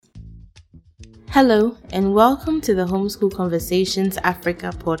Hello, and welcome to the Homeschool Conversations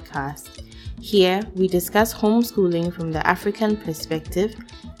Africa podcast. Here, we discuss homeschooling from the African perspective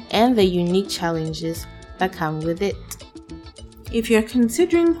and the unique challenges that come with it. If you're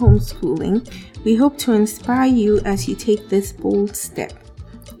considering homeschooling, we hope to inspire you as you take this bold step.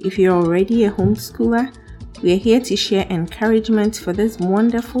 If you're already a homeschooler, we are here to share encouragement for this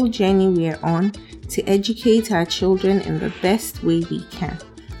wonderful journey we are on to educate our children in the best way we can.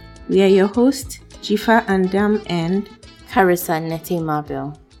 We are your hosts, Jifa Andam and Carissa Nete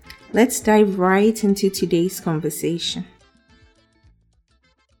Mabel. Let's dive right into today's conversation.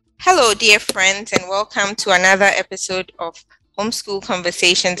 Hello, dear friends, and welcome to another episode of Homeschool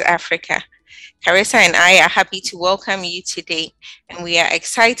Conversations Africa. Carissa and I are happy to welcome you today, and we are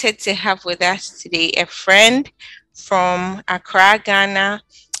excited to have with us today a friend from Accra, Ghana,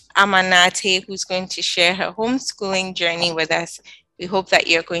 Amanate, who's going to share her homeschooling journey with us. We hope that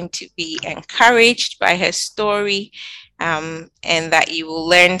you're going to be encouraged by her story and that you will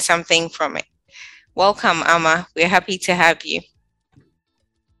learn something from it. Welcome, Amma. We're happy to have you.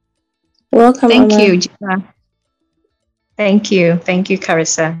 Welcome, Thank Amma. you, Jifa. Thank you,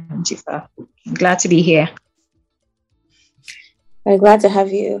 Carissa and Jifa. I'm glad to be here. We're glad to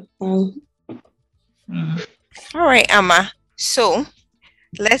have you. All right, Amma. So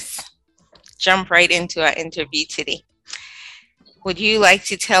let's jump right into our interview today. Would you like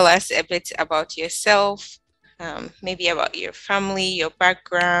to tell us a bit about yourself, maybe about your family, your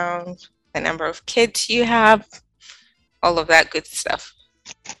background, the number of kids you have, all of that good stuff?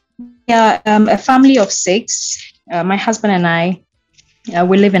 Yeah, a family of 6. My husband and I,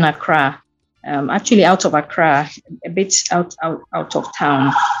 we live in Accra. Actually, out of Accra, a bit out of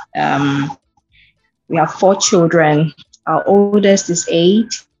town. We have 4 children. Our oldest is 8.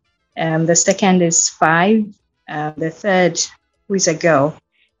 The second is 5. The third, who is a girl,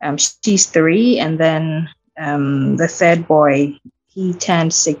 she's 3, and then the third boy, he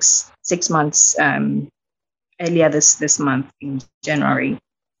turned 6 months earlier this month in January.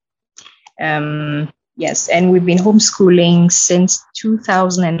 Yes, and we've been homeschooling since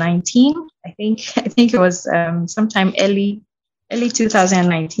 2019. I think it was sometime early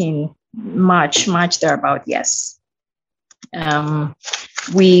 2019, March thereabout. Yes. 2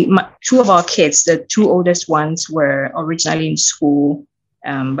 of our kids, the 2 oldest ones, were originally in school,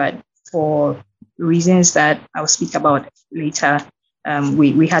 but for reasons that I'll speak about later,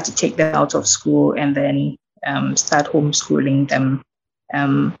 we had to take them out of school and then start homeschooling them.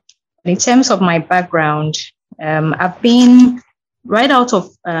 In terms of my background, I've been right out of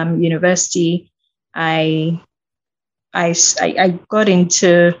university. I got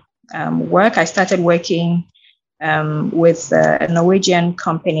into work. I started working with a Norwegian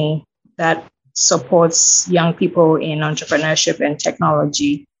company that supports young people in entrepreneurship and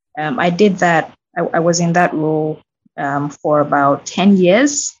technology. I did that. I was in that role for about 10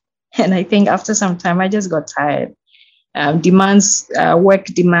 years. And I think after some time, I just got tired. Demands, work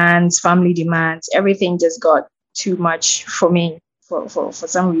demands, family demands, everything just got too much for me for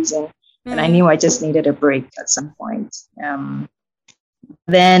some reason. And I knew I just needed a break at some point.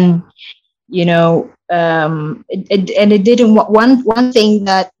 Then, it didn't. One thing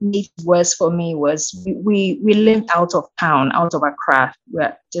that made it worse for me was we lived out of town, out of Accra.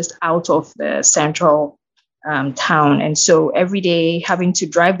 We're just out of the central town, and so every day having to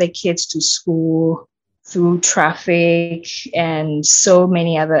drive the kids to school through traffic and so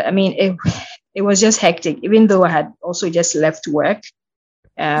many other. I mean, it was just hectic. Even though I had also just left work,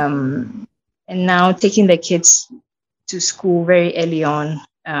 and now taking the kids to school very early on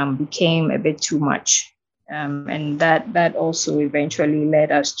became a bit too much, and that also eventually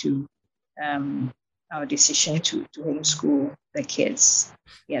led us to our decision to homeschool the kids.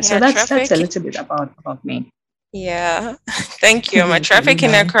 So that's a little bit about me. Yeah, thank you. My traffic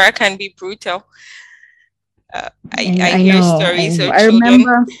in Accra can be brutal. I hear stories of children. I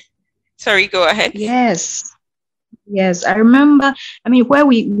remember. Sorry, go ahead. Yes, I remember. I mean, where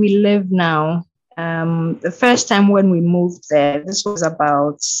we live now. The first time when we moved there, this was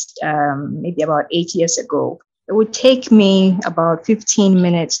about maybe about 8 years ago. It would take me about 15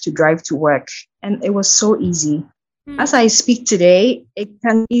 minutes to drive to work, and it was so easy. As I speak today, it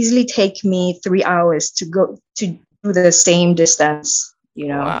can easily take me 3 hours to go to do the same distance.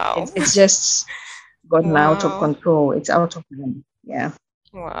 Wow. It's just gotten out of control. It's out of hand. Yeah.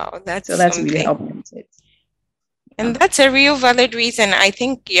 Wow, that's really augmented. And that's a real valid reason. I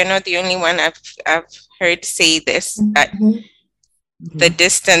think you're not the only one I've heard say this, that the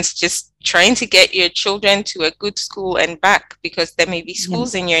distance, just trying to get your children to a good school and back, because there may be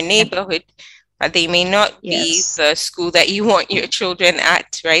schools in your neighborhood, but they may not be the school that you want your children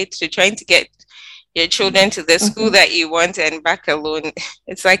at, right? So trying to get your children to the school that you want and back alone.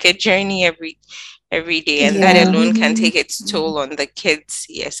 It's like a journey every day, and that alone can take its toll on the kids,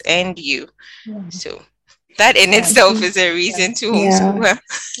 yes, and you. So that in itself is a reason to homeschool.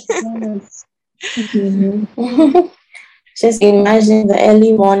 Just imagine the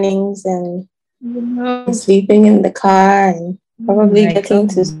early mornings and sleeping in the car and probably getting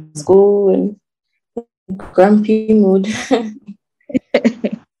to school and grumpy mood.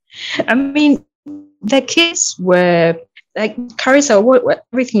 I mean, the kids were like, Carissa, what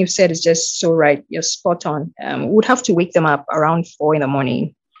everything you've said is just so right. You're spot on. Would have to wake them up around 4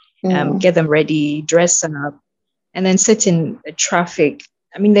 a.m, get them ready, dress them up, and then sit in the traffic.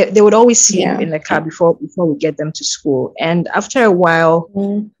 I mean, they would always sleep in the car before we get them to school. And after a while,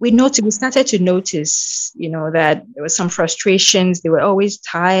 we started to notice, that there was some frustrations. They were always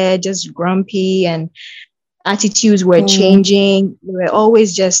tired, just grumpy, and attitudes were changing. They were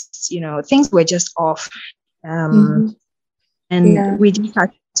always just, things were just off. And we just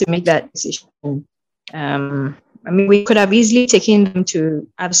had to make that decision. I mean, we could have easily taken them to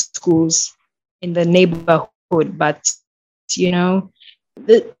other schools in the neighborhood, but,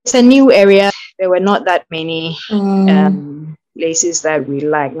 it's a new area. There were not that many places that we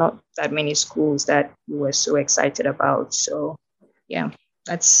liked, not that many schools that we were so excited about. So,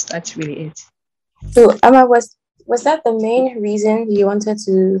 that's really it. So, Amma, was that the main reason you wanted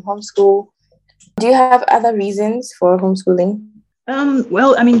to homeschool? Do you have other reasons for homeschooling?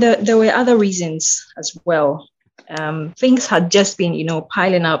 Well, I mean, there were other reasons as well. Things had just been,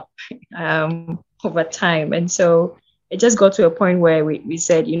 piling up over time. And so it just got to a point where we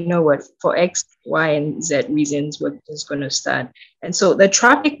said, what, for X, Y, and Z reasons, we're just going to start. And so the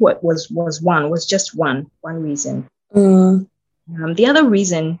traffic was just one reason. The other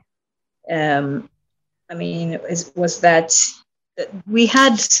reason, was that we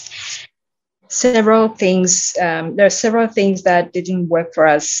had several things. There are several things that didn't work for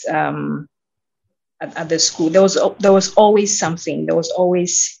us at the school. There was always something. There was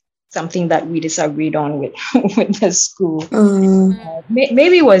always something that we disagreed on with the school.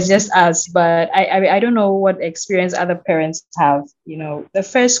 Maybe it was just us, but I don't know what experience other parents have. The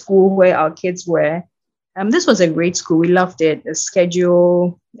first school where our kids were, this was a great school. We loved it. The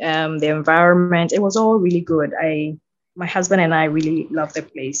schedule, the environment, it was all really good. My husband and I really loved the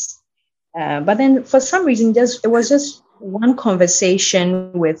place. But then for some reason, it was just one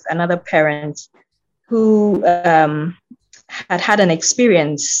conversation with another parent who had an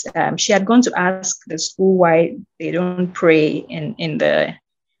experience. She had gone to ask the school why they don't pray in the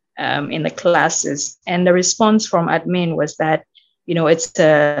classes, and the response from admin was that it's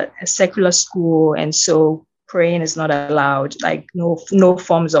a secular school, and so praying is not allowed. Like no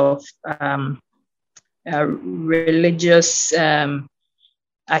forms of religious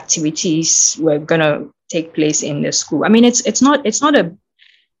activities were gonna take place in the school. I mean, it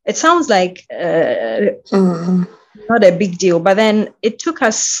sounds like not a big deal, but then it took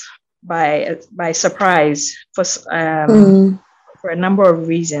us by surprise for a number of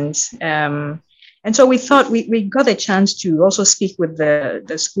reasons. And so we thought we got a chance to also speak with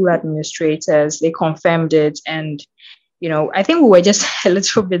the school administrators. They confirmed it, and I think we were just a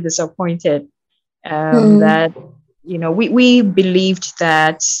little bit disappointed that we believed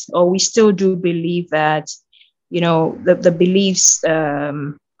that, or we still do believe that the beliefs,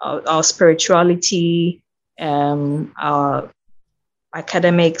 our spirituality, our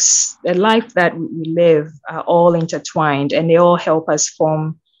academics, the life that we live are all intertwined, and they all help us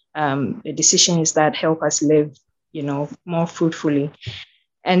form the decisions that help us live, more fruitfully.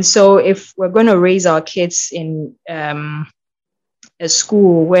 And so if we're going to raise our kids in a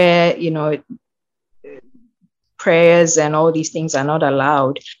school where, prayers and all these things are not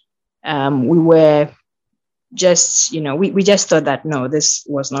allowed, we were just, we just thought that, no, this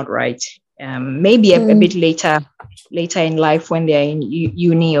was not right. Maybe a bit later in life when they're in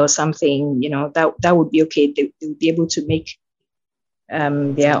uni or something, that would be okay. They would be able to make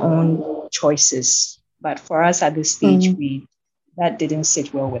their own choices. But for us at this stage, that didn't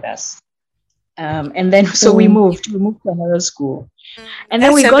sit well with us. And then so we moved to another school. And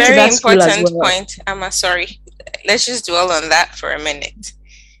then we got to that school as well. That's a very important point. I'm sorry. Let's just dwell on that for a minute.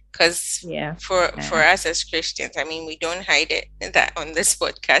 Because for us as Christians, I mean, we don't hide it that on this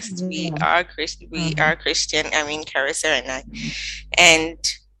podcast. We are Christian. I mean, Carissa and I, and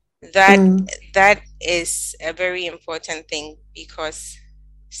that is a very important thing, because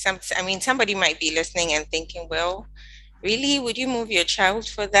somebody might be listening and thinking, well, really, would you move your child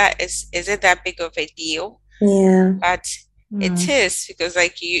for that? Is it that big of a deal? Yeah, but it is, because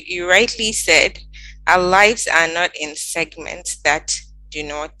like you rightly said, our lives are not in segments that do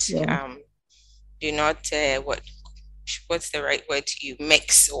not do not what's the right word to use,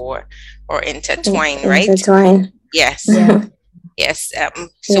 mix or intertwine, right? Intertwine. Yes. Yeah. Yes.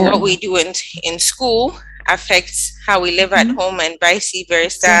 So what we do in school affects how we live at home, and vice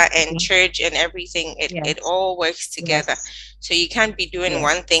versa, and church and everything. It all works together. So you can't be doing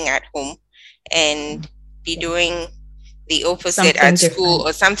one thing at home and be doing the opposite at school,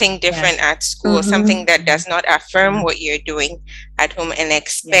 or something different at school, or something that does not affirm what you're doing at home, and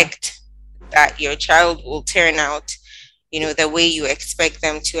expect that your child will turn out, the way you expect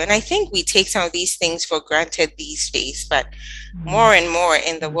them to. And I think we take some of these things for granted these days, but more and more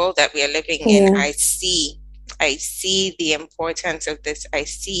in the world that we are living in, I see the importance of this. I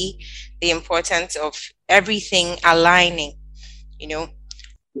see the importance of everything aligning.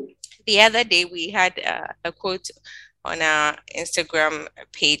 The other day we had a quote on our Instagram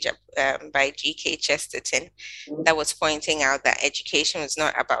page by G.K. Chesterton that was pointing out that education was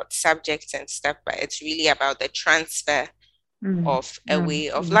not about subjects and stuff, but it's really about the transfer of a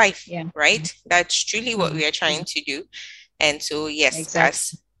way of life, right? That's truly what we are trying to do. And so, yes,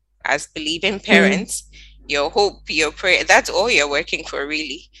 as believing parents, your hope, your prayer, that's all you're working for,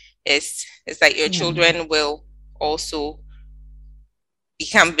 really, is that your children will also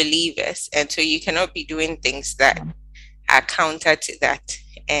become believers. And so you cannot be doing things that are counter to that.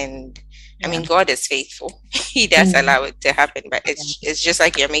 And I mean, God is faithful. He does allow it to happen, but it's just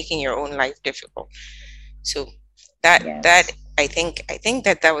like you're making your own life difficult. So that I think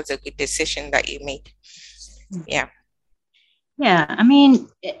that was a good decision that you made. Yeah. I mean,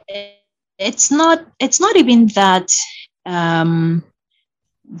 it's not even that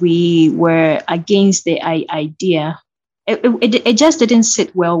we were against the idea. It just didn't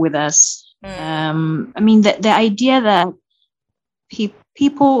sit well with us. I mean, the idea that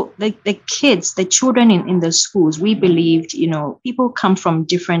people, the kids, the children in the schools, we believed, people come from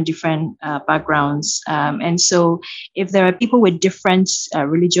different backgrounds. And so if there are people with different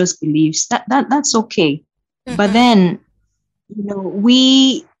religious beliefs, that's okay. But then,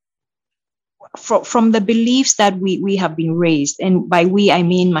 we, from the beliefs that we have been raised, and by we, I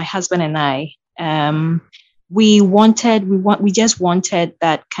mean my husband and I, we just wanted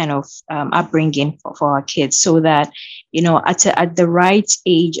that kind of upbringing for our kids, so that, at the right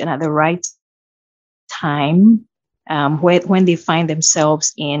age and at the right time, when they find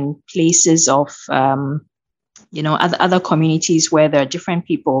themselves in places of, other communities where there are different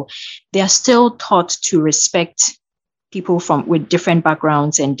people, they are still taught to respect people with different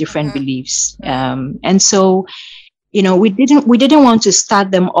backgrounds and different beliefs. And so, we didn't want to start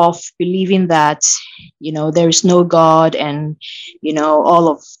them off believing that, there is no God, and, all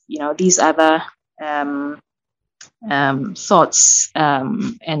of, these other thoughts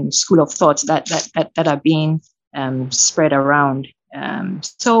and school of thoughts that are being spread around.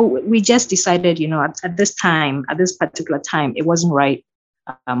 So we just decided, at this particular time, it wasn't right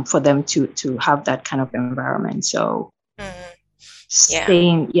for them to have that kind of environment. So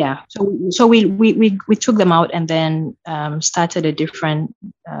so we took them out, and then started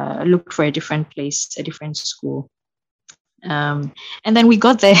looked for a different place, a different school. And then we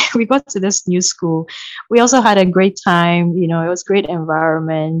got there. We got to this new school. We also had a great time. It was great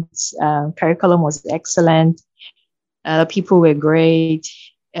environment. Curriculum was excellent. People were great.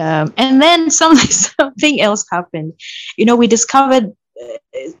 And then something else happened. We discovered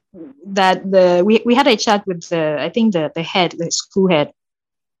that we had a chat with the school head,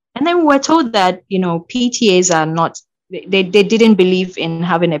 and then we were told that PTAs are not, they didn't believe in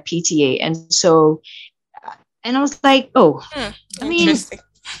having a PTA, and so, and I was like, interesting.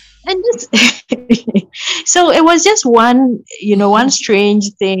 And so it was just one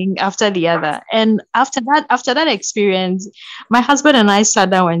strange thing after the other. And after that experience, my husband and I sat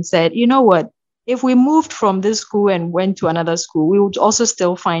down and said, you know what? If we moved from this school and went to another school, we would also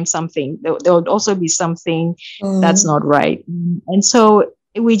still find something. There would also be something that's not right. And so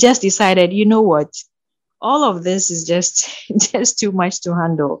we just decided, you know what? All of this is just too much to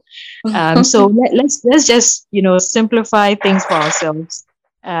handle. So let's just, simplify things for ourselves,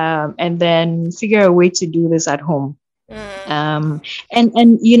 and then figure a way to do this at home. And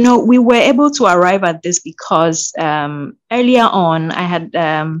we were able to arrive at this because earlier on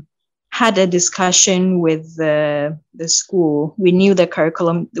I had a discussion with the school. We knew the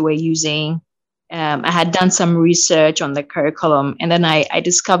curriculum they were using. I had done some research on the curriculum, and then I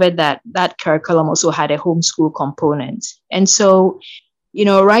discovered that curriculum also had a homeschool component. And so,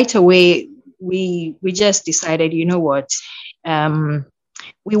 right away, we just decided, you know what,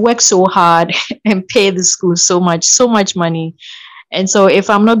 we work so hard and pay the school so much money. And so if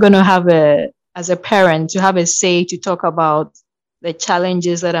I'm not going to have as a parent, to have a say to talk about the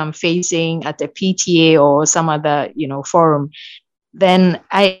challenges that I'm facing at the PTA or some other, forum, then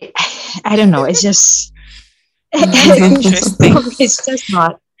I don't know. It's just interesting. It's just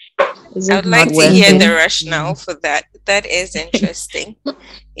not. I would like to hear the rationale for that. That is interesting.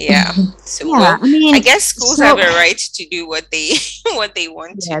 Yeah. So I guess schools have a right to do what they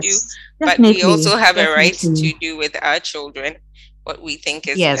want to do, but we also have a right to do with our children what we think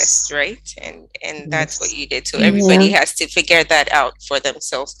is best, right? And that's what you did. So everybody has to figure that out for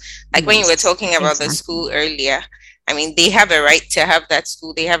themselves. Like when you were talking about the school earlier, I mean, they have a right to have that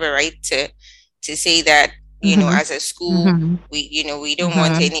school. They have a right to say that, as a school, we don't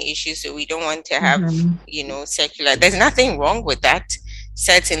want any issues, so we don't want to have, secular. There's nothing wrong with that.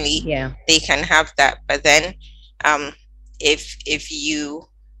 Certainly, they can have that. But then, if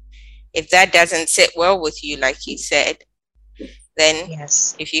that doesn't sit well with you, like you said, then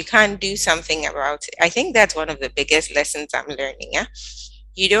if you can't do something about it, I think that's one of the biggest lessons I'm learning. Yeah,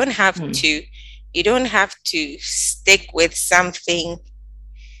 you don't have to stick with something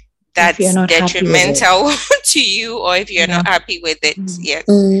that's detrimental to you, or if you're not happy with it.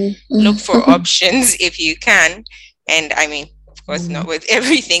 Look for options if you can. And I mean, of course, not with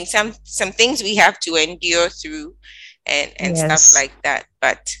everything. Some things we have to endure through and stuff like that.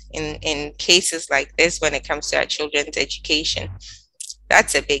 But in cases like this, when it comes to our children's education,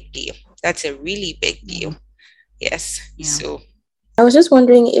 that's a big deal. That's a really big deal. Yes. So I was just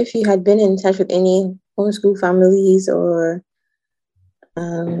wondering if you had been in touch with any homeschool families, or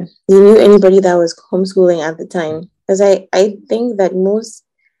you knew anybody that was homeschooling at the time. Because I think that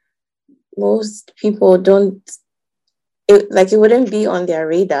most people don't, it wouldn't be on their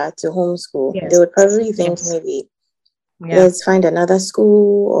radar to homeschool. They would probably think maybe let's find another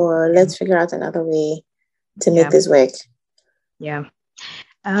school, or let's figure out another way to make this work. We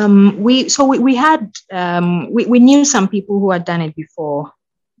knew some people who had done it before,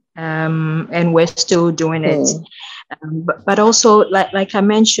 and we're still doing it. But also, like I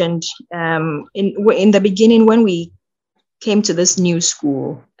mentioned, in the beginning, when we came to this new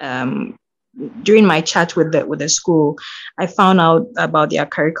school, during my chat with the school, I found out about their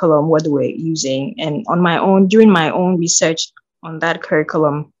curriculum, what they were using, and during my own research on that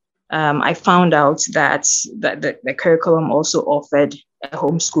curriculum, I found out that the curriculum also offered a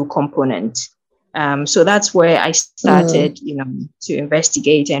homeschool component. So that's where I started, to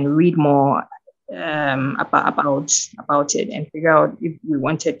investigate and read more about it and figure out if we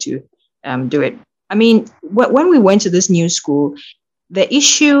wanted to do it. I mean, when we went to this new school, the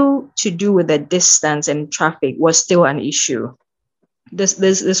issue to do with the distance and traffic was still an issue. This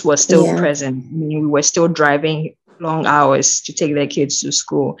was still present. I mean, we were still driving long hours to take their kids to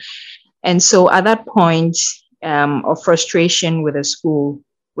school. And so at that point of frustration with the school,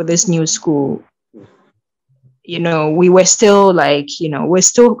 with this new school, we were still we're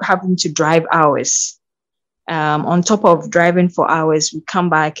still having to drive hours. On top of driving for hours, we come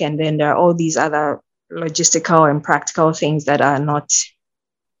back and then there are all these other logistical and practical things that are not,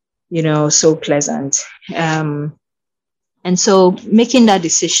 so pleasant. And so making that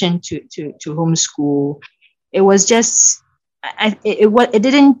decision to homeschool, it was just, it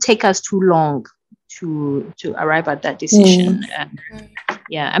didn't take us too long to arrive at that decision.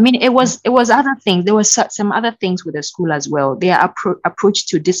 I mean, it was other things. There was some other things with the school as well. Their approach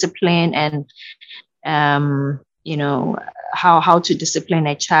to discipline and, how to discipline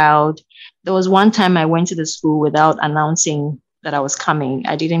a child. There was one time I went to the school without announcing that I was coming.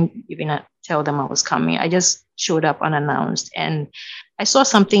 I didn't even tell them I was coming. I just showed up unannounced, and I saw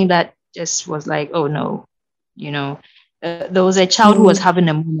something that just was like, oh no, there was a child who was having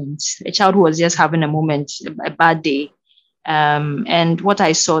a moment, a bad day. And what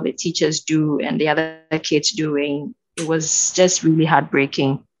I saw the teachers do and the other kids doing, it was just really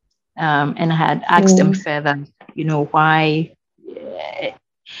heartbreaking. And I had asked them further, why.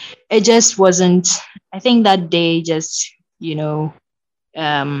 It just wasn't, I think that day just, revealed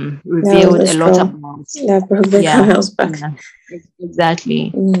a lot about.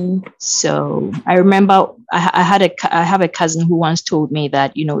 Exactly. So I remember I have a cousin who once told me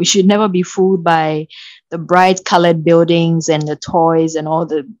that, you should never be fooled by the bright colored buildings and the toys and all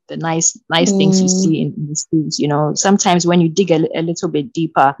the nice things you see in the schools. Sometimes when you dig a little bit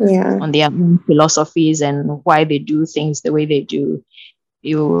deeper on their own philosophies and why they do things the way they do,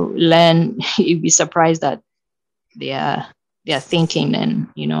 you learn, you'd be surprised at their thinking and,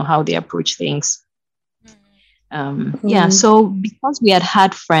 how they approach things. So because we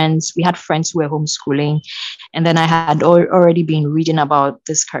had friends who were homeschooling, and then I had already been reading about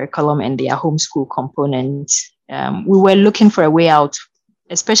this curriculum and their homeschool component, we were looking for a way out,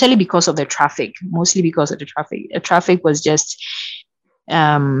 especially because of the traffic, mostly because of the traffic. The traffic was just,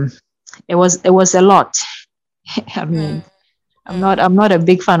 it was a lot. I mean, I'm not a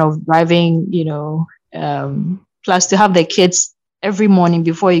big fan of driving, plus to have the kids every morning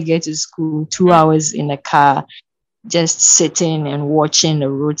before you get to school, 2 hours in a car, just sitting and watching the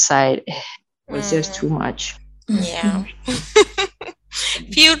roadside was just too much. Yeah.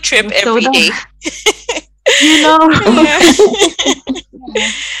 Field trip every day.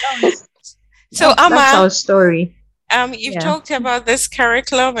 So Amma, that's our story. You've talked about this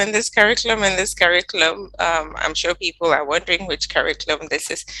curriculum and this curriculum and this curriculum. I'm sure people are wondering which curriculum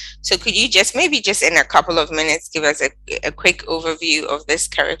this is. So could you just in a couple of minutes give us a quick overview of this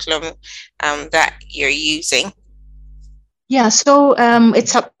curriculum that you're using? Yeah, so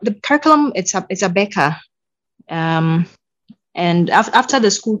the curriculum. It's Abeka, and after the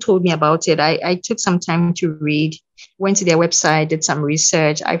school told me about it, I took some time to read. Went to their website, did some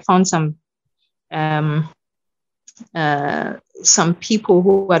research. I found some people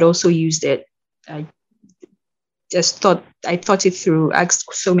who had also used it. I thought it through,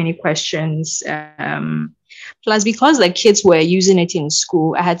 asked so many questions. Plus, because the kids were using it in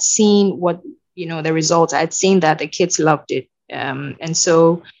school, I had seen the results. I had seen that the kids loved it. And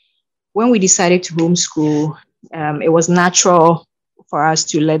so when we decided to homeschool, it was natural for us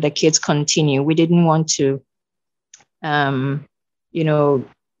to let the kids continue. We didn't want to,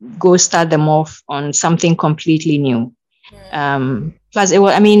 go start them off on something completely new. Plus, it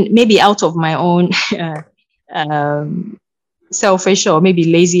was, maybe out of my own selfish or maybe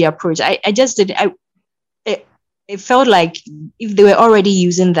lazy approach, I just did. It felt like if they were already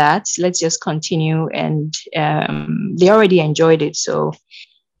using that, let's just continue. And they already enjoyed it. So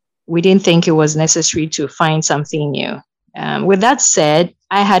we didn't think it was necessary to find something new. With that said,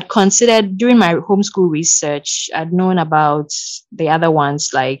 I had considered during my homeschool research, I'd known about the other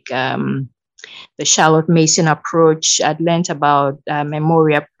ones like the Charlotte Mason approach. I'd learned about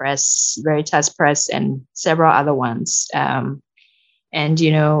Memoria Press, Veritas Press, and several other ones. And,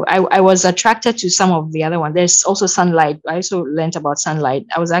 I was attracted to some of the other ones. There's also Sunlight. I also learned about Sunlight.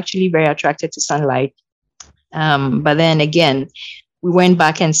 I was actually very attracted to Sunlight. But then again, we went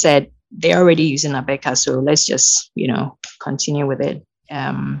back and said, they're already using Abeka, so let's just, continue with it.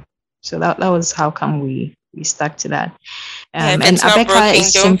 So that was how come we stuck to that. And Abeka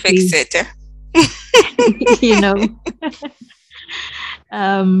is don't simply, fix it.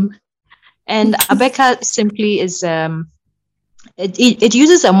 And Abeka simply is, it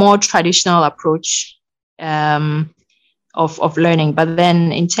uses a more traditional approach of learning, but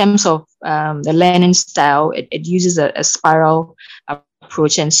then in terms of the learning style, it uses a spiral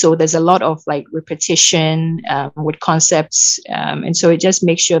approach, and so there's a lot of like repetition with concepts, and so it just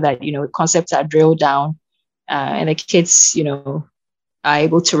makes sure that concepts are drilled down, and the kids are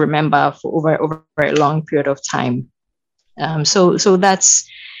able to remember for over a long period of time. So that's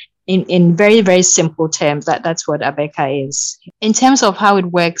in very, very simple terms, that's what Abeka is. In terms of how it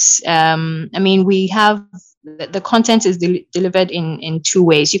works, we have the content is delivered in two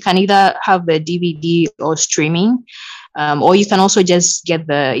ways. You can either have the DVD or streaming, or you can also just get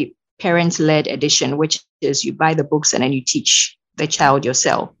the parent-led edition, which is you buy the books and then you teach the child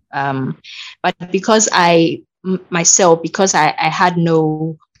yourself. But because I had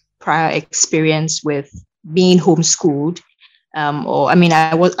no prior experience with being homeschooled,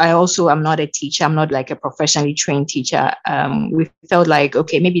 I also am not a teacher. I'm not like a professionally trained teacher. We felt like,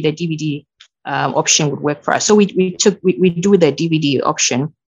 okay, maybe the DVD option would work for us. So we do the DVD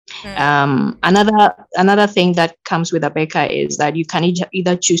option. Another thing that comes with Abeka is that you can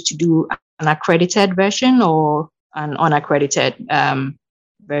either choose to do an accredited version or an unaccredited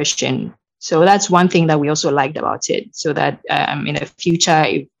version. So that's one thing that we also liked about it. So that in the future,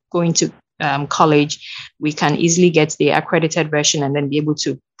 if going to college, we can easily get the accredited version and then be able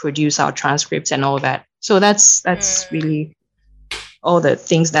to produce our transcripts and all that. So that's really all the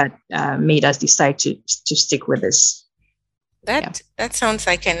things that made us decide to stick with this. That sounds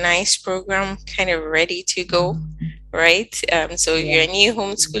like a nice program, kind of ready to go, right? So if you're a new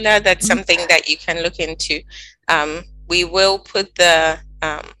homeschooler, that's something that you can look into. We will put the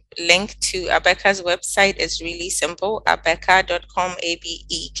link to Abeka's website. Is really simple, abeka.com,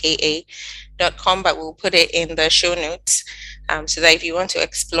 abeka.com, but we'll put it in the show notes so that if you want to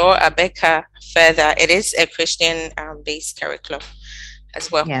explore Abeka further, it is a Christian based curriculum as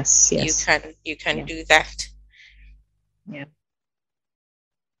well. Yes. You can do that. Yeah.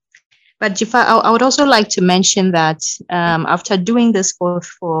 But Jifa, I would also like to mention that after doing this for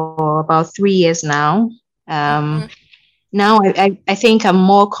about 3 years now, now I think I'm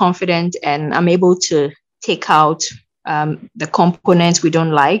more confident and I'm able to take out the components we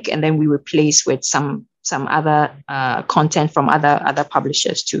don't like, and then we replace with some some other content from other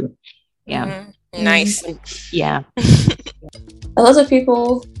publishers too. Yeah. Nice. Yeah. A lot of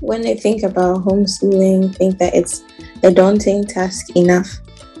people, when they think about homeschooling, think that it's a daunting task enough.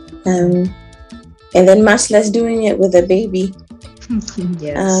 And then much less doing it with a baby.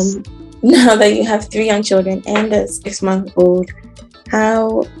 Yes. Now that you have 3 young children and a 6-month-old,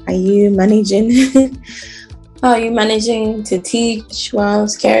 how are you managing? How are you managing to teach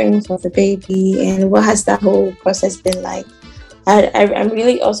whilst caring for the baby? And what has that whole process been like? I'm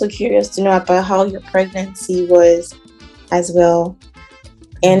really also curious to know about how your pregnancy was as well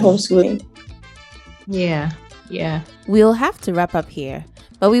and homeschooling. Yeah. We'll have to wrap up here,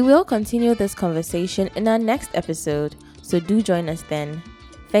 but we will continue this conversation in our next episode, so do join us then.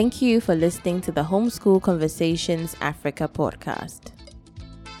 Thank you for listening to the Homeschool Conversations Africa podcast.